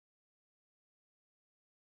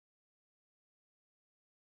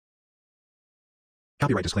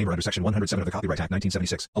Copyright disclaimer under Section 107 of the Copyright Act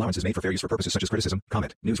 1976. Allowance is made for fair use for purposes such as criticism,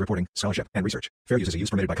 comment, news reporting, scholarship, and research. Fair use is a use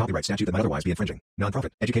permitted by copyright statute that might otherwise be infringing.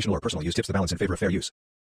 Non-profit, educational, or personal use tips the balance in favor of fair use.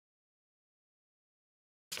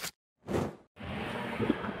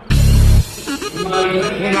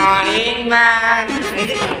 Good morning, man.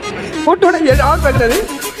 What do you all better?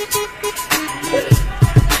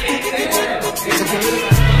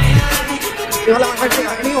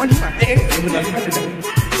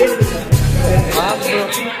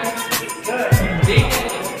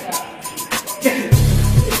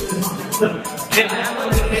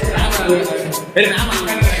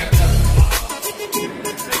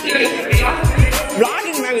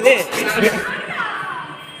 Vlogging now is it?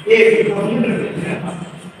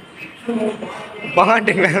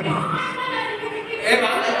 Bonding man.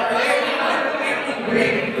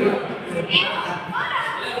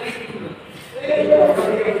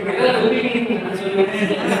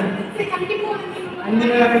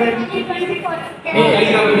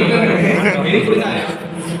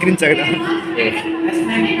 Screen check.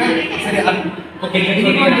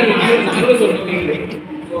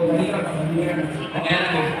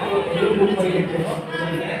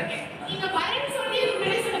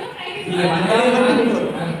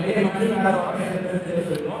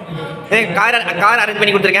 Hey, car arrange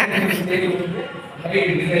பண்ணி கொடுத்திருக்கேன்.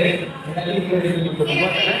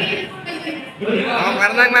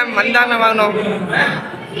 மறந்தாங்க ma'am வந்தாங்க வாங்கணும்.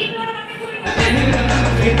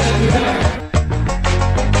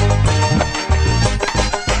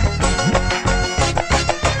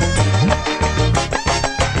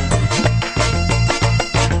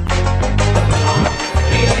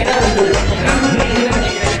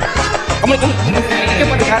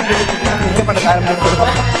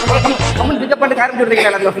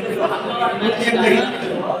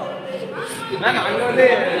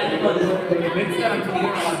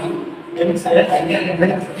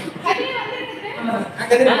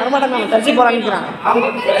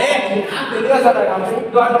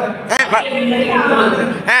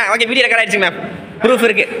 Okay video record ஆயிடுச்சு ma'am proof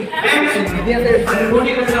இருக்கு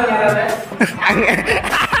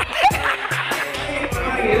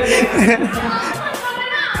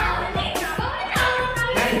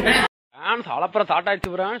அப்புறம் தாட்டாச்சு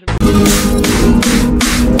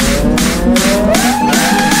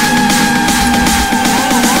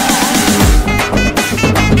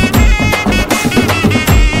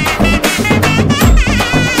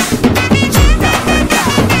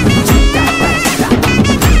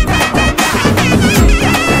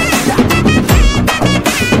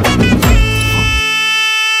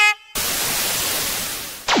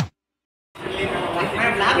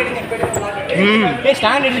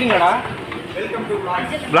stand எடுத்துட்டீங்களாடா welcome to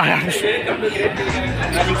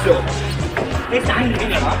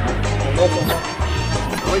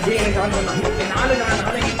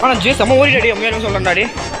J செம்ம ஓடிடாடி உண்மையாக சொல்கிறேன்டாடி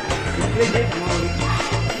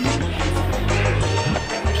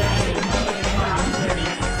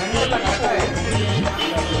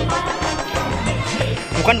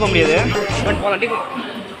உட்காந்து போக முடியாது உட்காந்து போகலாண்டி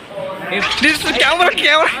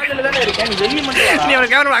கேமரா நீ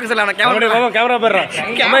அவன் கேமரா வாங்க சொல்ல கேமரா போடுறேன்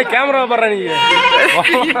கேமரா போடுறேன் நீங்க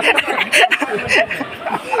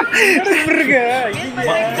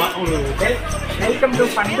வெல்கம் டு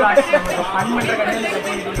ஃபன் பண்ற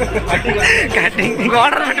கட்டிங்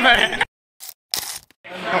ஆர்டர் பண்ணி பாரு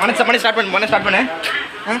மனசு ஸ்டார்ட் பண்ணு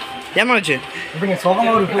ஏமா வச்சு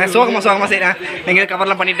சோகமா சரி நீங்கள்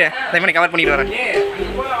கவர்லாம் பண்ணிவிட்டு அதே மாதிரி கவர் பண்ணிட்டு வரேன்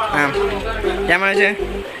ஏமா வச்சு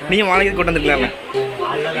நீங்கள் வாழைக்கு கொண்டு வந்துருக்கலாம்ல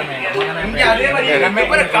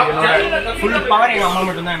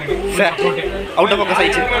சார் அவுட் ஆஃப் ஃபோக்கஸ்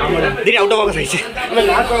ஆயிடுச்சு திடீர்னு அவுட் ஆஃப் ஃபோக்கஸ் ஆயிடுச்சு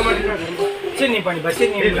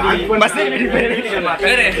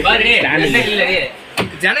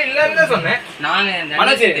ஜனம் இல்லன்னு சொன்னேன்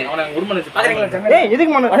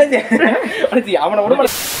எதுக்கு அவனை உடம்பு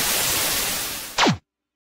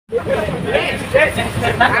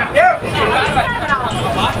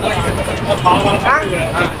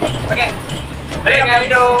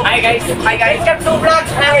Hi guys. Welcome to vlog.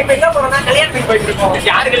 நான் இப்ப என்ன போறேன்னா கல்யாணத்துக்கு போயிட்டு இருக்கோம்.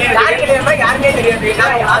 யாரு கல்யாணமா யாருமே தெரியாது.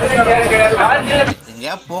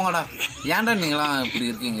 எங்கயா போங்கடா. ஏன்டா நீங்களாம் இப்படி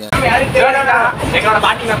இருக்கீங்க? யாருக்கு தெரியாதா? எங்களோட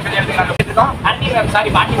பாட்டி மேம் கல்யாணத்துக்கு நாங்க போயிட்டோம். ஆண்டி மேம் சாரி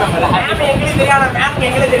பாட்டி மேம் இல்ல. எங்களுக்கு தெரியாத மேம்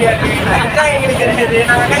எங்களுக்கு தெரியாது. அக்கா எங்களுக்கு தெரியாது.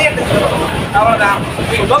 நாங்க கல்யாணத்துக்கு போறோம். அவ்வளவுதான்.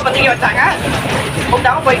 இப்போ பத்திரிக்கை வச்சாங்க.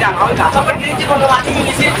 கூப்பிட்டாங்க போயிட்டாங்க. அவங்க அப்பா திருச்சி கொண்டு வாங்க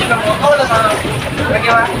நீங்க சிரிச்சுக்கணும். அவ்வளவுதான்.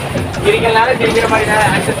 ஓகேவா? இருக்கனால தெரிஞ்சற மாதிரி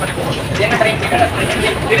நான் ஆக்சஸ் பண்ணுவோம். என்ன ட்ரை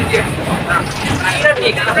திருச்சி.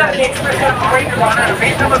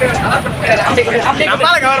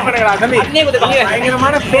 நம்மளால கவர் பண்ணுங்களா தம்பி?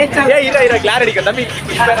 பயங்கரமான பேச்சா கிளார் அடிக்க தம்பி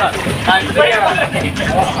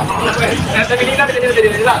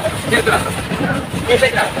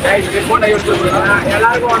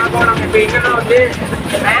எல்லாருக்கும் வணக்கம். நம்ம இப்ப எங்கன்னா வந்து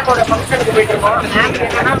மேமோட ஃபங்க்ஷனுக்கு போயிட்டு இருக்கோம். மேம்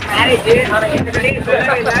என்னன்னா மேரேஜ். ஆனா எந்த கடையும்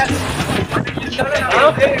சொல்லவே இல்லை.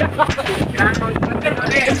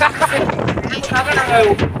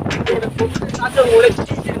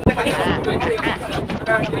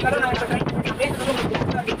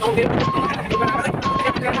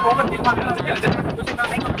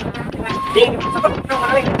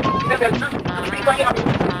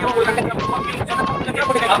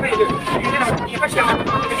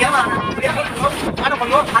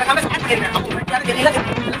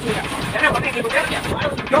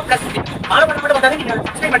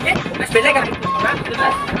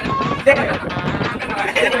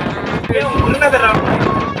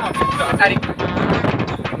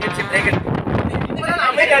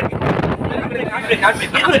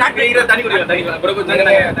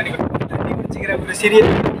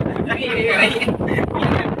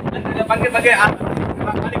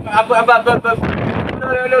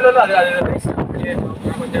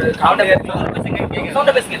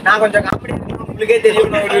 நான் கொஞ்சம் காமெடி உங்களுக்கே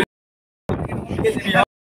தெரியும்.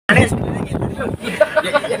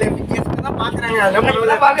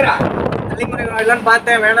 தலைமுறைகள்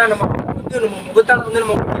பார்த்தேன். வேணாம் நம்ம வந்து நம்ம முகத்தால வந்து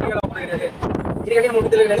நம்ம முகத்துல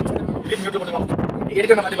எடுக்கணும். அதே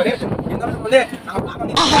மாதிரி இருந்தாலும் வந்து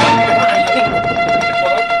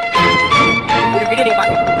ஒரு வீடியோ நீங்க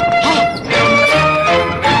பாருங்க.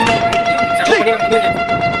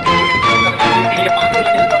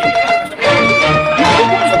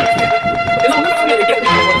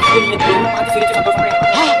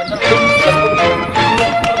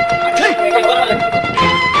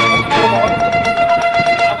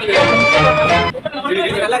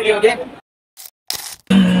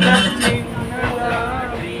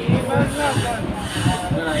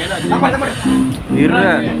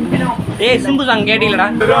 சிம்பு சாங் கேட்டீங்களா?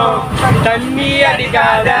 தண்ணி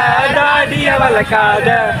அடிக்காத தாடிய வளர்க்காத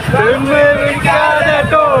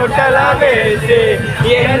டோட்டலா பேசு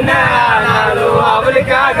என்ன ஆனாலும்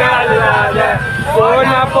அவளுக்காக அல்லாத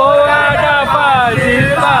போராடா பாசி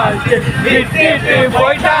பாசி விட்டுட்டு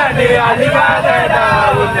போயிட்டாடு அழுகாதடா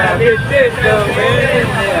உன்னை விட்டுட்டு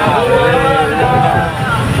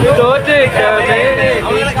தோற்றுக்கவே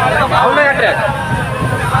அவ்வளோ கேட்ட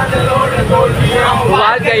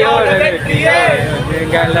வாழ்க்கையோட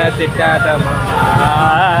வெற்றிகளை திட்டாதமா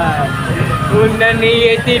உன்னை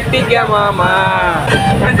நீயே திட்டிக்க மாமா.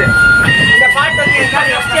 இந்த பாட்டு வந்து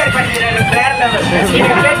எல்லாரும் எஃப்டிஆர் பண்ணிக்கிறாரு பிரேயர் லெவல்.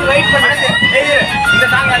 நீங்க கேட்டு வெயிட் பண்ணுங்க. இந்த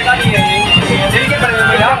சாங் யாருக்கா நீங்க டெடிகேட்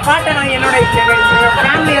பண்ணுங்க. பாட்டை நான் என்னோட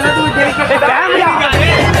ஃபேமிலி எல்லாத்துக்கும் டெடிகேட்